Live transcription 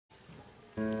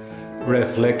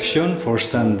Reflection for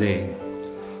Sunday,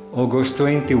 August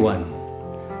 21,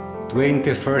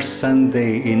 21st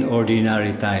Sunday in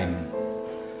Ordinary Time.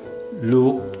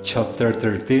 Luke chapter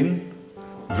 13,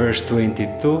 verse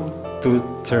 22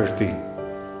 to 30.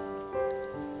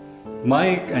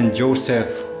 Mike and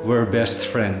Joseph were best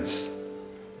friends.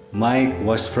 Mike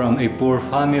was from a poor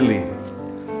family,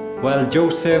 while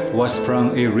Joseph was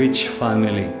from a rich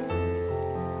family.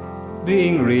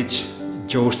 Being rich,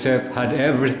 Joseph had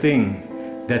everything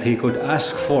that he could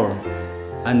ask for,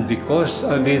 and because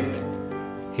of it,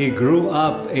 he grew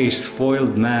up a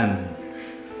spoiled man.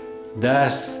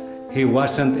 Thus, he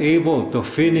wasn't able to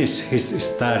finish his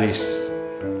studies.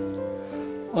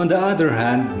 On the other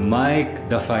hand, Mike,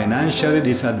 the financially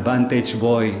disadvantaged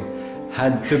boy,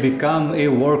 had to become a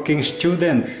working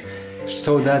student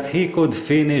so that he could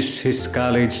finish his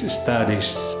college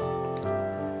studies.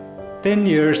 10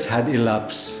 years had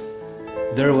elapsed.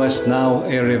 There was now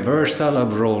a reversal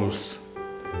of roles.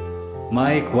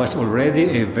 Mike was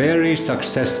already a very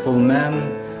successful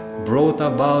man, brought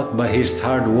about by his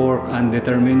hard work and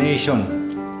determination,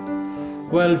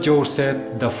 while Joseph,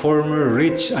 the former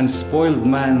rich and spoiled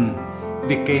man,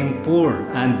 became poor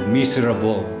and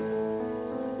miserable.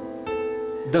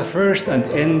 The first and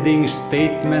ending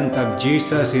statement of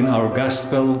Jesus in our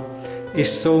Gospel is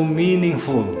so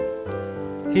meaningful.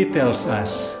 He tells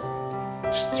us,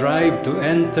 "Strive to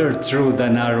enter through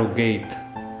the narrow gate,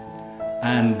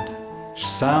 and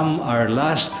some are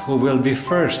last who will be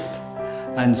first,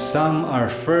 and some are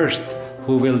first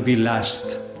who will be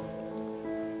last."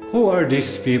 Who are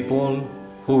these people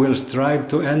who will strive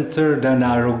to enter the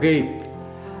narrow gate,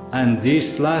 and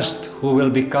these last who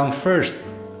will become first?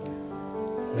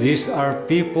 These are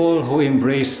people who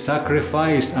embrace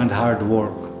sacrifice and hard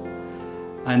work,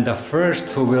 and the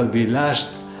first who will be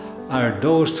last are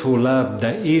those who love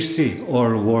the easy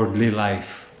or worldly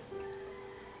life.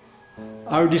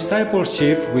 Our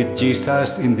discipleship with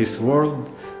Jesus in this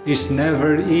world is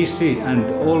never easy and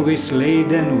always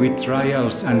laden with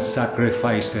trials and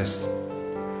sacrifices.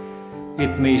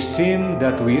 It may seem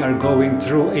that we are going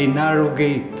through a narrow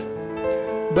gate,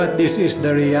 but this is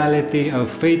the reality of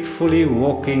faithfully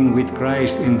walking with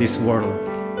Christ in this world.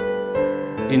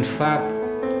 In fact,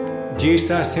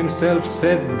 Jesus himself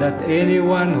said that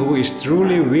anyone who is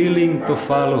truly willing to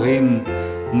follow him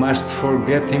must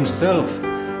forget himself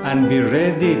and be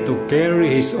ready to carry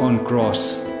his own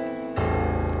cross.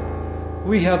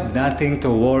 We have nothing to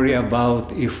worry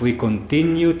about if we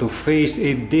continue to face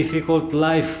a difficult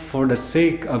life for the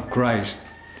sake of Christ,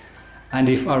 and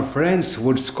if our friends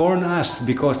would scorn us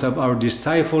because of our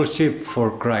discipleship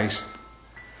for Christ.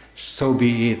 So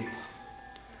be it.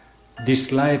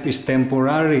 This life is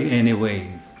temporary anyway.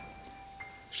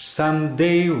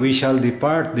 Someday we shall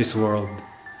depart this world,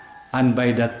 and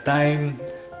by that time,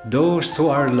 those who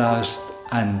are lost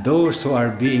and those who are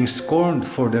being scorned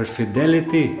for their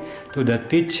fidelity to the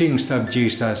teachings of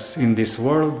Jesus in this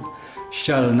world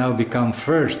shall now become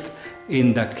first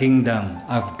in the kingdom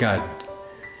of God.